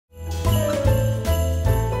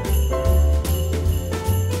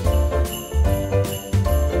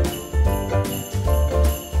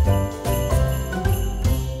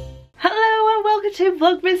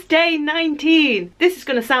Vlogmas day 19. This is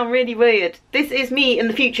gonna sound really weird. This is me in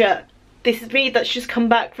the future. This is me that's just come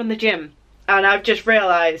back from the gym. And I've just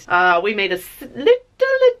realised we made a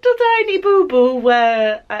little tiny boo-boo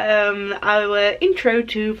where our intro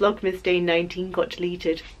to Vlogmas day 19 got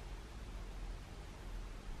deleted.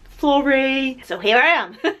 Sorry. So here I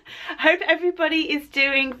am. I hope everybody is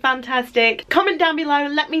doing fantastic. Comment down below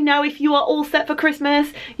and let me know if you are all set for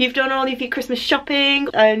Christmas. You've done all of your Christmas shopping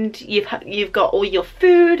and you've got all your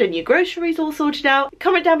food and your groceries all sorted out.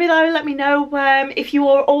 Comment down below and let me know if you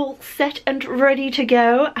are all set and ready to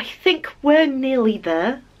go. I think we're nearly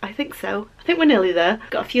there. I think so. I think we're nearly there.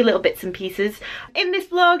 Got a few little bits and pieces. In this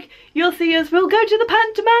vlog, you'll see us, we'll go to the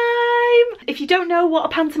pantomime! If you don't know what a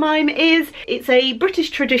pantomime is, it's a British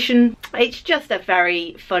tradition. It's just a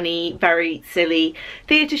very funny, very silly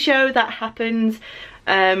theatre show that happens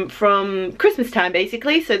from Christmas time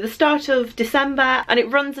basically. So the start of December, and it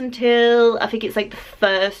runs until, I think it's like the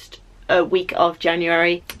first week of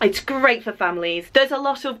January. It's great for families. There's a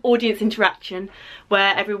lot of audience interaction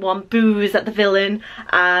where everyone boos at the villain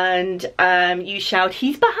and you shout,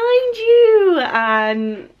 "He's behind you!"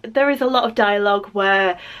 And there is a lot of dialogue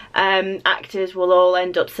where actors will all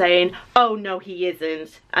end up saying, "Oh no, he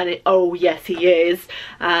isn't," and "Oh yes, he is,"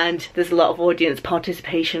 and there's a lot of audience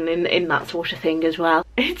participation in that sort of thing as well.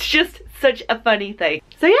 It's just such a funny thing.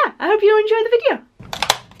 So yeah, I hope you enjoy the video.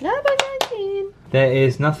 Number 19. There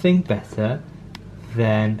is nothing better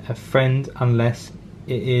than a friend unless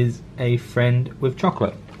it is a friend with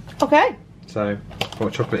chocolate. Okay. So,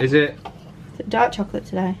 what chocolate is it? Is it dark chocolate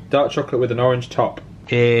today? Dark chocolate with an orange top.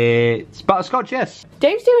 It's butterscotch, yes.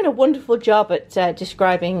 Dave's doing a wonderful job at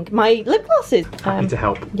describing my lip glosses. Happy to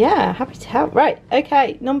help. Yeah, happy to help. Right,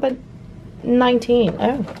 okay, number 19.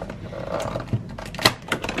 Oh.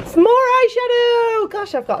 Some more eyeshadow!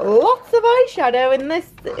 Gosh, I've got lots of eyeshadow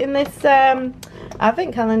in this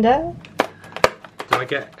advent calendar. Do I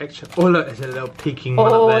get extra? Oh look, there's a little peeking one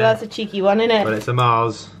up there. Oh, that's a cheeky one, isn't it? Well, it's a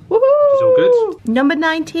Mars. Woohoo! Which is all good. Number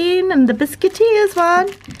 19 and the biscuiteers one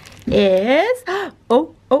is...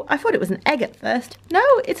 Oh, I thought it was an egg at first. No,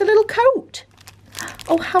 it's a little coat.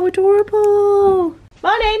 Oh, how adorable.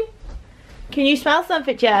 Morning. Can you smell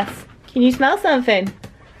something, Jess? Can you smell something?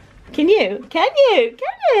 Can you? Can you?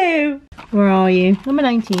 Can you? Where are you? Number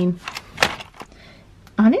 19.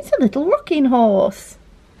 And it's a little rocking horse.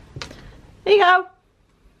 There you go.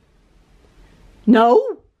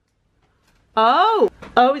 No. Oh,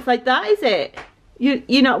 it's like that, is it?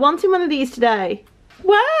 You're not wanting one of these today?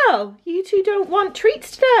 Well, you two don't want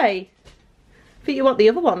treats today. But you want the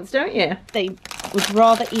other ones, don't you? They would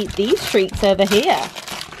rather eat these treats over here.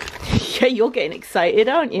 Yeah, you're getting excited,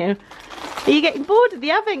 aren't you? Are you getting bored of the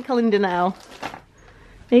advent calendar now?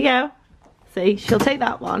 There you go. See, she'll take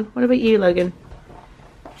that one. What about you, Logan?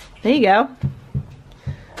 There you go.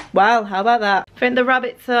 Wow, how about that? I think the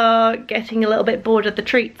rabbits are getting a little bit bored of the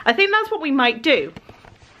treats. I think that's what we might do.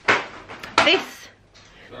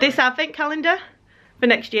 This advent calendar for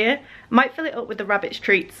next year, might fill it up with the rabbits'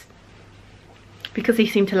 treats. Because they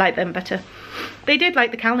seem to like them better. They did like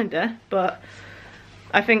the calendar, but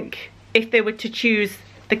I think if they were to choose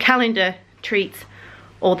the calendar treats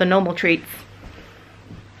or the normal treats,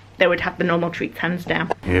 they would have the normal treats hands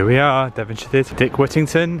down. Here we are, Devonshire Theatre. Dick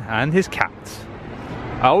Whittington and his cat.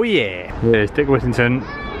 Oh yeah. There's Dick Whittington,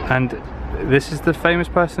 and this is the famous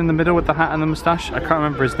person in the middle with the hat and the moustache. I can't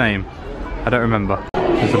remember his name. I don't remember.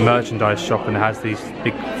 There's a merchandise shop and it has these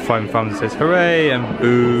big foam thumbs that says hooray and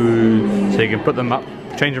boo. So you can put them up,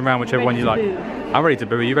 change them around whichever one you like. I'm ready to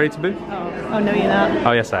boo. Are you ready to boo? Oh no, you're not.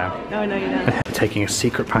 Oh yes I am. No, you're not. We're taking a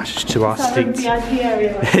secret passage to our seats. VIP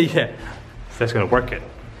area. Yeah. So that's going to work it.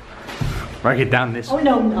 Work it down this way. Oh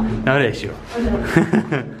no, no. No, it is you. Oh no.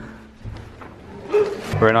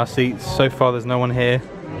 We're in our seats. So far there's no one here.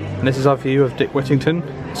 And this is our view of Dick Whittington.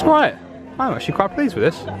 It's alright. I'm actually quite pleased with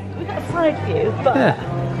this. We've got a side view, but...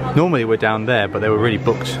 Yeah. Normally we're down there, but they were really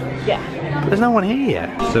booked. Yeah. But there's no one here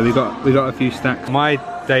yet. So we got a few snacks. My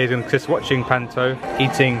day is going to consist of watching Panto,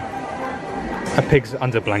 eating a pig's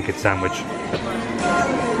under blanket sandwich.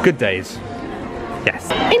 Good days. Yes.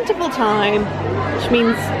 Interval time, which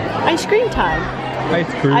means ice cream time. Ice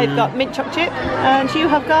cream. I've got mint chocolate chip, and you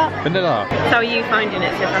have got... vanilla. How are you finding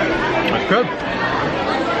it, Tiffany? That's good.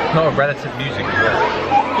 A lot of relative music as well.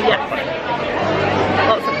 Yeah.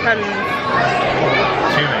 Lots of puns.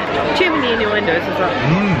 Too many in your windows as well.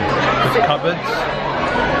 There's cupboards.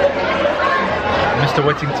 Mr.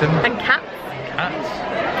 Whittington. And cats. Cats.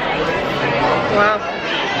 Wow.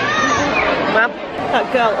 Well,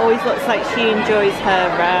 that girl always looks like she enjoys her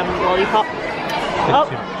lollipop. Oh.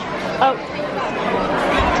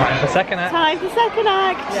 Time for second act. Time for second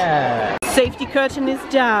act. Yeah. Safety curtain is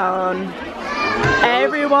down.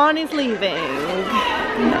 Everyone is leaving.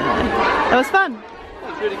 That was fun.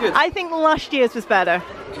 That was really good. I think last year's was better.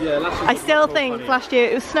 Yeah, last year. I still think funny. last year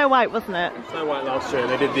it was Snow White, wasn't it? Snow White last year.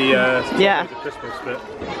 They did the yeah. Christmas bit.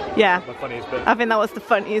 Yeah. The funniest bit. I think that was the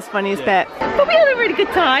funniest bit. But we had a really good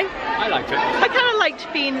time. I liked it. I kind of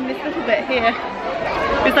liked being in this little bit here.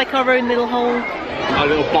 It was like our own little hole. Our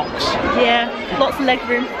little box. Yeah, lots of leg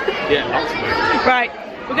room. Yeah, lots of it. Right,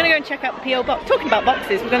 we're going to go and check out the P.O. box. Talking about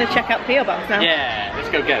boxes, we're going to check out the P.O. box now. Yeah, let's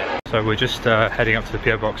go get it. So we're just heading up to the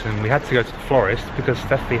P.O. box, and we had to go to the florist because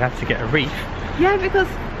Steffi had to get a wreath. Yeah, because,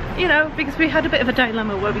 you know, because we had a bit of a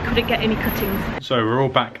dilemma where we couldn't get any cuttings. So we're all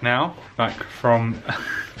back now, back from...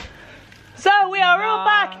 So we are all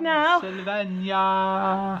back now.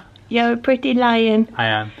 Sylvania. You're a pretty lion. I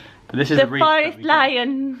am. But this is the wreath forest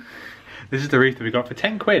lion. This is the wreath that we got for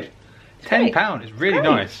 10 quid. £10, it's really Great.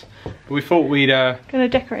 nice. But we thought we'd Gonna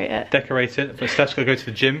decorate it. decorate it, but Steph's gotta go to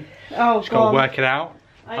the gym. Oh, She's gotta work it out.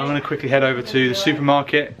 I'm gonna quickly head over to the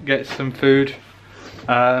supermarket, get some food.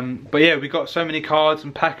 But yeah, we got so many cards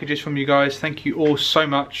and packages from you guys. Thank you all so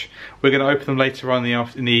much. We're gonna open them later on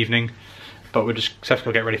in the evening. But we're just, Steph's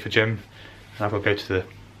gotta get ready for gym. And I've gotta go to the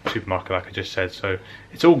supermarket like I just said. So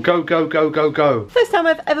it's all go, go, go, go, go. First time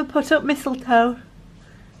I've ever put up mistletoe.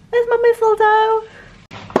 There's my mistletoe.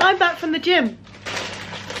 I'm back from the gym.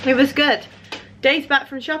 It was good. Days back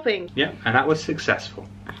from shopping. Yeah, and that was successful.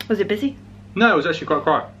 Was it busy? No, it was actually quite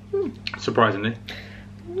quiet. Surprisingly.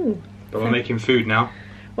 But we're making food now.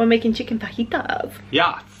 We're making chicken fajitas.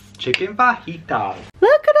 Yes, chicken fajitas.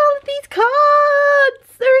 Look at all of these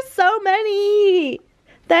cards. There are so many.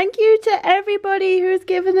 Thank you to everybody who's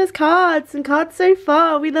given us cards and cards so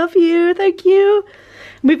far. We love you. Thank you.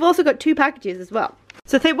 We've also got 2 packages as well.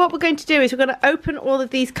 So I think what we're going to do is we're going to open all of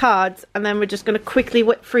these cards and then we're just going to quickly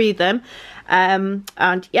whip through them. And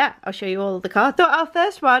yeah, I'll show you all of the cards. So our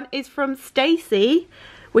first one is from Stacey,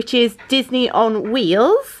 which is Disney on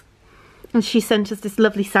Wheels. And she sent us this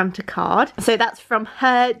lovely Santa card. So that's from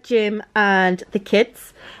her, Jim, and the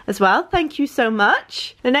kids as well. Thank you so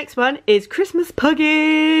much. The next one is Christmas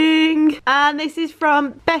pugging. And this is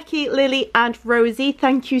from Becky, Lily, and Rosie.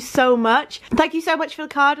 Thank you so much. Thank you so much for the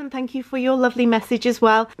card and thank you for your lovely message as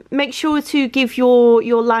well. Make sure to give your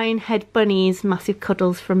lion head bunnies massive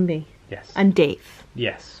cuddles from me. Yes. And Dave.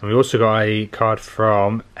 Yes. And we also got a card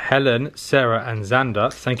from Helen, Sarah, and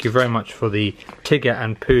Xander. Thank you very much for the Tigger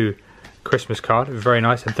and Pooh Christmas card. Very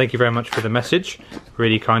nice, and thank you very much for the message.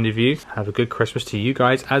 Really kind of you. Have a good Christmas to you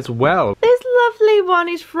guys as well. This lovely one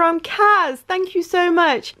is from Kaz. Thank you so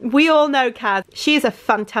much. We all know Kaz. She is a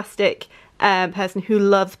fantastic person who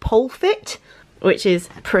loves pole fit, which is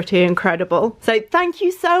pretty incredible. So thank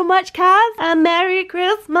you so much, Kaz, and Merry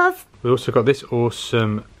Christmas. We also got this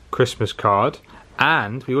awesome Christmas card,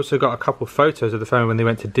 and we also got a couple of photos of the family when they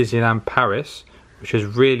went to Disneyland Paris, which is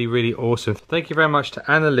really, really awesome. Thank you very much to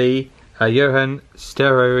Annalie, Johan,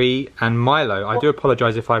 Steroi, and Milo. I do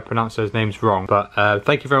apologise if I pronounce those names wrong, but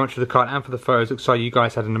thank you very much for the card and for the photos. Looks like you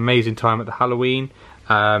guys had an amazing time at the Halloween.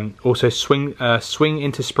 Also Swing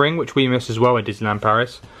into Spring, which we missed as well at Disneyland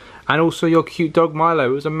Paris. And also your cute dog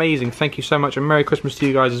Milo. It was amazing. Thank you so much, and Merry Christmas to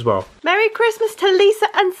you guys as well. Merry Christmas to Lisa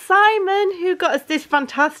and Simon, who got us this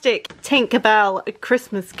fantastic Tinkerbell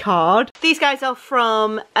Christmas card. These guys are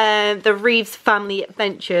from the Reeves Family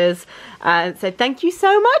Adventures. So thank you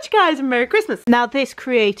so much, guys, and Merry Christmas. Now this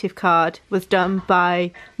creative card was done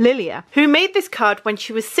by Lilia, who made this card when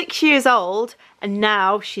she was 6 years old, and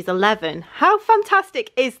now she's 11. How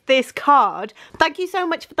fantastic is this card? Thank you so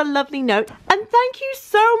much for the lovely note, and thank you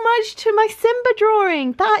so much to my Simba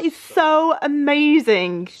drawing. That is so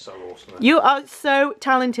amazing. So awesome. You are so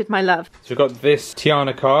talented, my love. So we've got this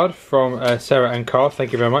Tiana card from Sarah and Carl.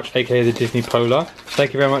 Thank you very much, aka the Disney Polar.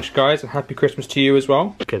 Thank you very much, guys, and happy Christmas to you as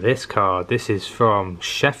well. Look at this card. This is from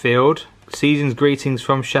Sheffield. Season's greetings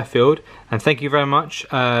from Sheffield, and thank you very much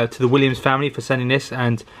to the Williams family for sending this,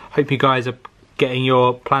 and hope you guys are getting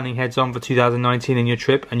your planning heads on for 2019 and your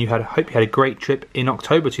trip, and hope you had a great trip in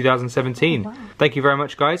October 2017. Wow. Thank you very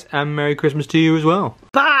much, guys, and Merry Christmas to you as well.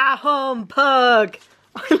 Bah humbug!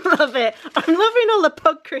 I love it. I'm loving all the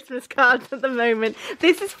pug Christmas cards at the moment.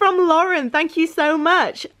 This is from Lauren. Thank you so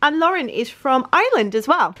much. And Lauren is from Ireland as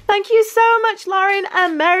well. Thank you so much, Lauren,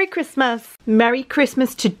 and Merry Christmas. Merry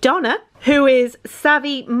Christmas to Donna, who is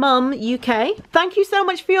Savvy Mum UK. Thank you so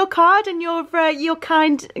much for your card and your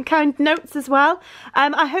kind notes as well.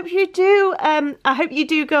 I hope you do. I hope you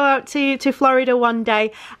do go out to Florida one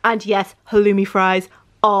day. And yes, halloumi fries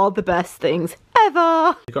are the best things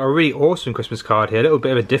ever. We've got a really awesome Christmas card here, a little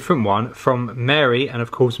bit of a different one from Mary, and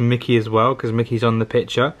of course Mickey as well, because Mickey's on the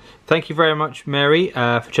picture. Thank you very much, Mary,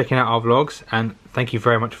 for checking out our vlogs, and thank you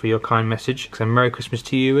very much for your kind message. And Merry Christmas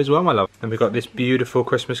to you as well, my love. And we've got this beautiful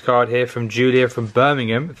Christmas card here from Julia from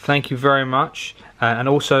Birmingham. Thank you very much. And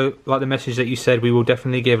also, like the message that you said, we will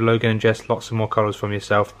definitely give Logan and Jess lots of more colours from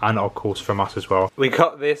yourself, and of course from us as well. We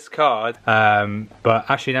got this card, but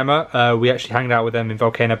Ashley and Emma, we actually hanged out with them in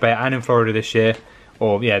Volcano Bay and in Florida this year.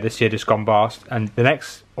 Or yeah, this year just gone past. And the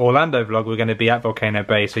next Orlando vlog, we're going to be at Volcano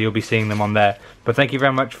Bay, so you'll be seeing them on there. But thank you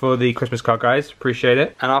very much for the Christmas card, guys. Appreciate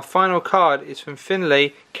it. And our final card is from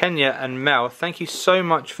Finlay, Kenya and Mel. Thank you so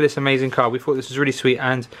much for this amazing card. We thought this was really sweet,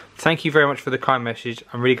 and thank you very much for the kind message.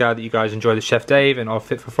 I'm really glad that you guys enjoy the Chef Dave and our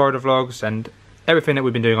Fit for Florida vlogs and everything that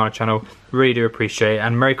we've been doing on our channel. Really do appreciate it,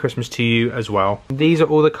 and Merry Christmas to you as well. These are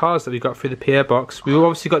all the cards that we got through the PO box. We've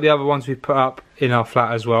obviously got the other ones we've put up in our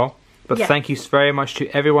flat as well. But thank you very much to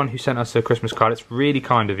everyone who sent us a Christmas card. It's really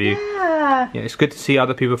kind of you. Yeah, it's good to see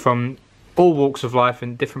other people from all walks of life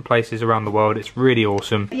in different places around the world. It's really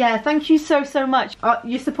awesome. Yeah, thank you so much.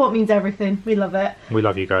 Your support means everything. We love it. We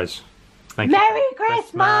love you guys. Thank you. Merry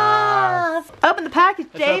Christmas! Open the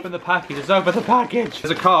package, Dave. Let's open the package. Let's open the package.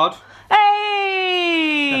 There's a card.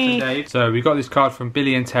 Hey! Dave. So we got this card from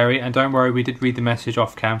Billy and Terry, and don't worry, we did read the message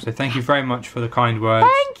off cam. So thank you very much for the kind words.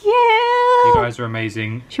 Thank you. You guys are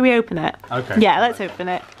amazing. Should we open it? Okay. Yeah, let's open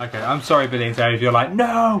it. Okay, I'm sorry, Billy and Terry, if you're like,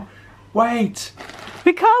 no, wait.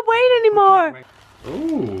 We can't wait anymore.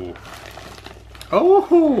 Ooh.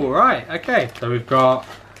 Oh, right, okay. So we've got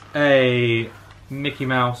a Mickey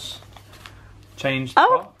Mouse change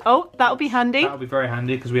pot. Oh, that'll be handy. That'll be very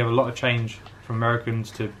handy because we have a lot of change from Americans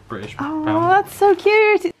to British pounds. Oh, that's so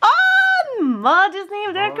cute. Oh, Walt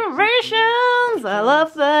Disney decorations. I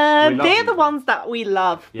love them. They're the ones that we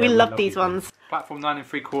love. Yeah, we love these ones. Platform 9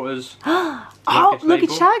 3/4. Oh,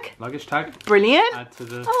 luggage tag. Luggage tag. Brilliant. Add to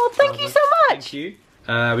the thank you so much. Thank you.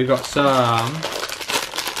 We've got some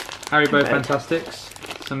Haribo Fantastics,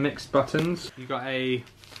 some mixed buttons. You got a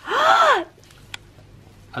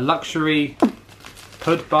luxury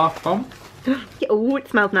hood bath bomb. Oh, it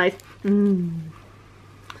smells nice.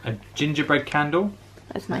 A gingerbread candle.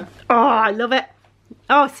 That's nice. Oh, I love it.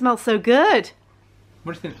 Oh, it smells so good.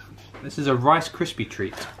 What do you think? This is a Rice Krispie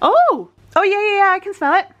treat. Oh, yeah, I can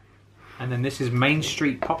smell it. And then this is Main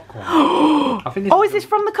Street popcorn. I think this is this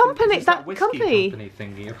from the company? That company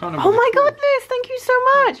thingy. I can't remember. Oh my goodness! Thank you so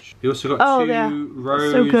much. We also got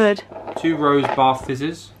two rose bath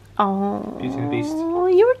fizzes. Oh, Beauty and the Beast. Oh,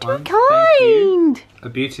 you were too kind. A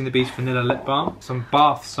Beauty and the Beast vanilla lip balm. Some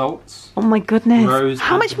bath salts. Oh my goodness!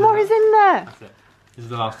 How much more is in there? That's it. This is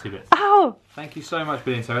the last 2 bits. Oh! Thank you so much,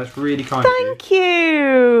 Billy. So that's really kind of you. Thank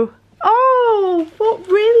you. Oh, what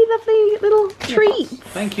really lovely little treats.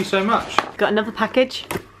 Thank you so much. Got another package.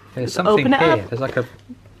 There's something here. There's like a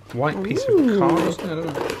white piece of card.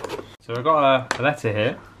 So I've got a letter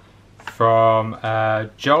here from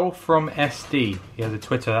Joel from SD. He has a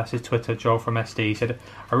Twitter. That's his Twitter, Joel from SD. He said,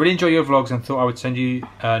 I really enjoy your vlogs and thought I would send you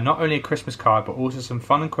not only a Christmas card but also some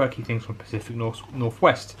fun and quirky things from Pacific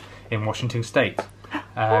Northwest in Washington State.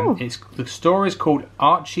 The store is called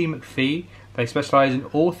Archie McPhee. They specialise in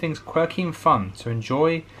all things quirky and fun, so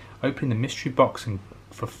enjoy opening the mystery box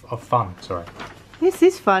of fun. Sorry. This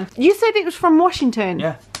is fun. You said it was from Washington.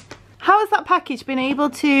 Yeah. How has that package been able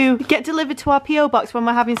to get delivered to our PO box when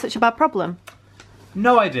we're having such a bad problem?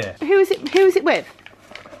 No idea. Who is it with?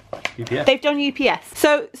 UPS. They've done UPS.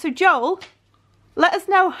 So Joel, let us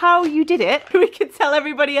know how you did it. We can tell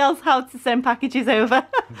everybody else how to send packages over.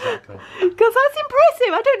 Exactly. Because that's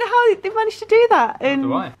impressive. I don't know how they managed to do that. Neither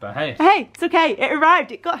do I, but hey. Hey, it's okay. It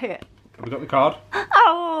arrived. It got here. We got the card.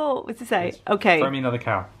 Oh, what's it say? Yes. Okay. Throw me another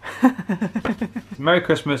cow. Merry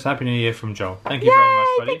Christmas, Happy New Year from Joel. Thank you very much,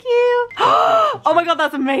 buddy. Thank you. Oh my god,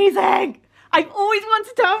 that's amazing. I've always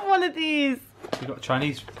wanted to have one of these. You got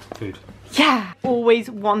Chinese food. Yeah,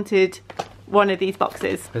 always wanted one of these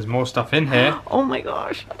boxes. There's more stuff in here. Oh my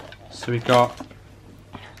gosh. So we've got...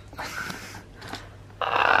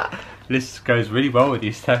 This goes really well with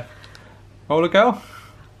you, Steph. Roller girl?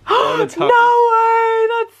 No way,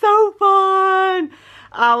 that's so fun.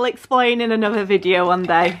 I'll explain in another video one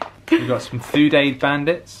day. We've got some Food Aid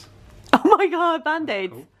Bandits. Oh my god,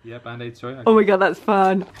 Band-Aids. Cool. Yeah, Band-Aids, sorry. Okay. Oh my god, that's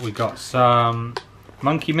fun. We got some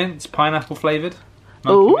Monkey Mints, pineapple flavoured.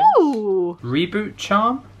 Ooh. Reboot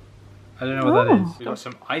Charm. I don't know what that is. We've got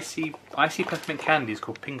some icy peppermint candies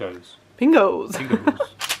called Pingos. Pingos.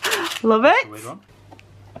 Pingos. Love it. Weird one.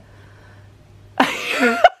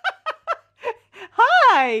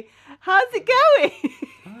 Hi. How's it going?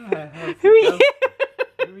 Hi, Who are you?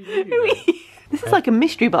 Who are you? This This is like a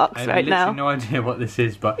mystery box right now. I have no idea what this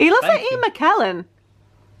is, but... He looks like Ian McKellen.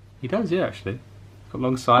 He does, yeah, actually. Got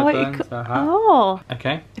long sideburns, a hat. Oh.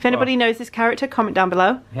 Okay. If anybody knows this character, comment down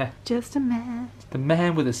below. Yeah. Just a man. The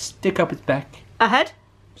man with a stick up his back. A head?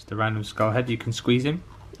 Just a random skull head. You can squeeze him.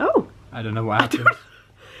 Oh. I don't know what happens.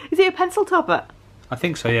 Is he a pencil topper? I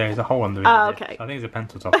think so, yeah. There's a hole under it. Oh, okay. So I think it's a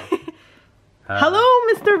pencil topper.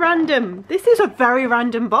 Hello, Mr. Random. This is a very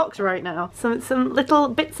random box right now. Some little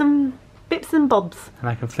bits and bobs. And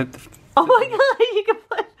I can flip the... Oh my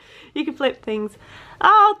god, you can flip things.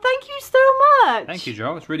 Oh, thank you so much. Thank you,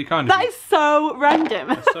 Joel. It's really kind of you. That is so random.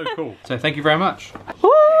 That's so cool. So thank you very much.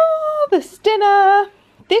 Oh, the dinner.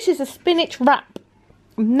 This is a spinach wrap.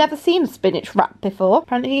 I've never seen a spinach wrap before.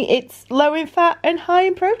 Apparently it's low in fat and high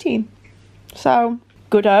in protein. So,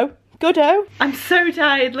 good-o. Good-o. I'm so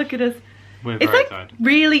tired, look at us. We're very tired.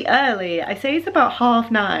 Really early. I say it's about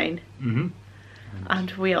 9:30. Mm-hmm.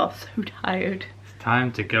 And we are so tired. It's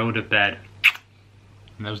time to go to bed.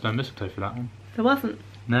 And there was no mistletoe for that one. There wasn't.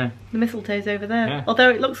 No. The mistletoe's over there. Yeah. Although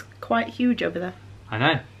it looks quite huge over there. I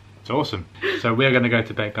know. It's awesome. So we're going to go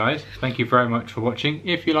to bed, guys. Thank you very much for watching.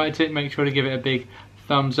 If you liked it, make sure to give it a big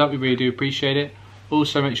thumbs up. We really do appreciate it.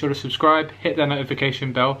 Also, make sure to subscribe. Hit that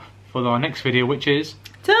notification bell for our next video, which is...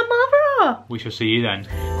 tomorrow! We shall see you then.